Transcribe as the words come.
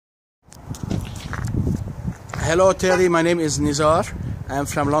Hello Terry, my name is Nizar. I'm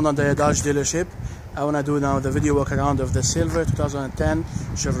from London, the Dodge dealership. I want to do now the video walk around of the silver 2010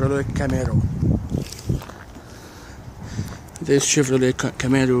 Chevrolet Camaro. This Chevrolet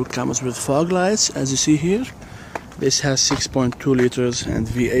Camaro comes with fog lights, as you see here. This has 6.2 liters and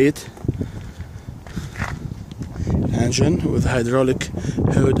V8 engine with hydraulic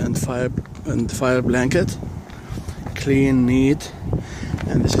hood and fire blanket. Clean, neat,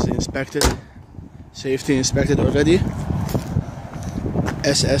 and this is inspected. Safety inspected already.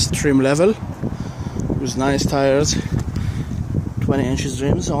 SS trim level with nice tires, 20 inches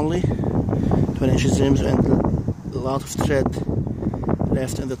rims only, 20 inches rims, and a lot of tread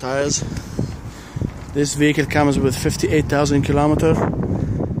left in the tires. This vehicle comes with 58,000 kilometers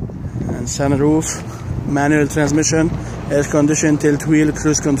and sunroof, manual transmission, air conditioning, tilt wheel,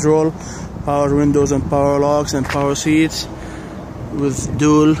 cruise control, power windows and power locks, and power seats with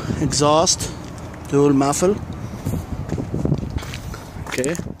dual exhaust, dual muffle.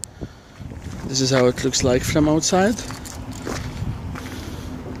 Okay, this is how it looks like from outside.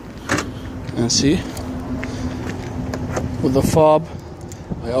 And see, with the fob,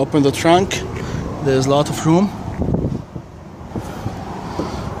 I open the trunk, there's a lot of room,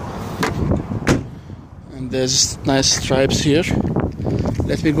 and there's nice stripes here.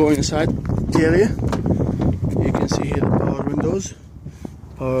 Let me go inside the area. You can see here the power windows,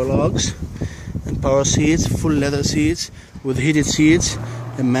 power locks, and power seats, full leather seats with heated seats,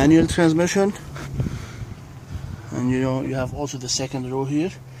 a manual transmission, and you have also the second row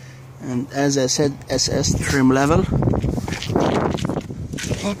here, and as I said, SS trim level.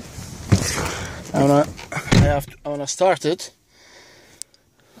 I wanna start it.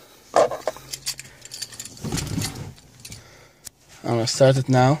 I'm gonna start it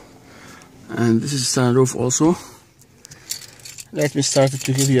now, and this is sunroof also. Let me start it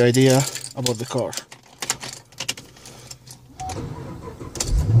to give you an idea about the car.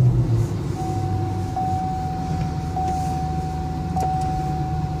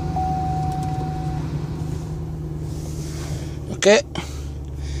 Okay,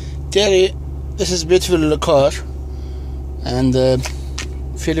 Terry, this is a beautiful car, and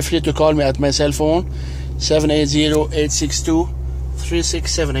feel free to call me at my cell phone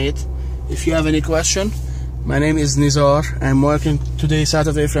 780-862-3678 if you have any question. My name is Nizar. I'm working today,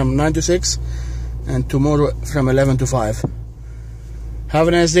 Saturday, from 9 to 6, and tomorrow from 11 to 5. Have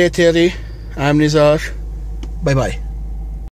a nice day, Terry. I'm Nizar. Bye bye.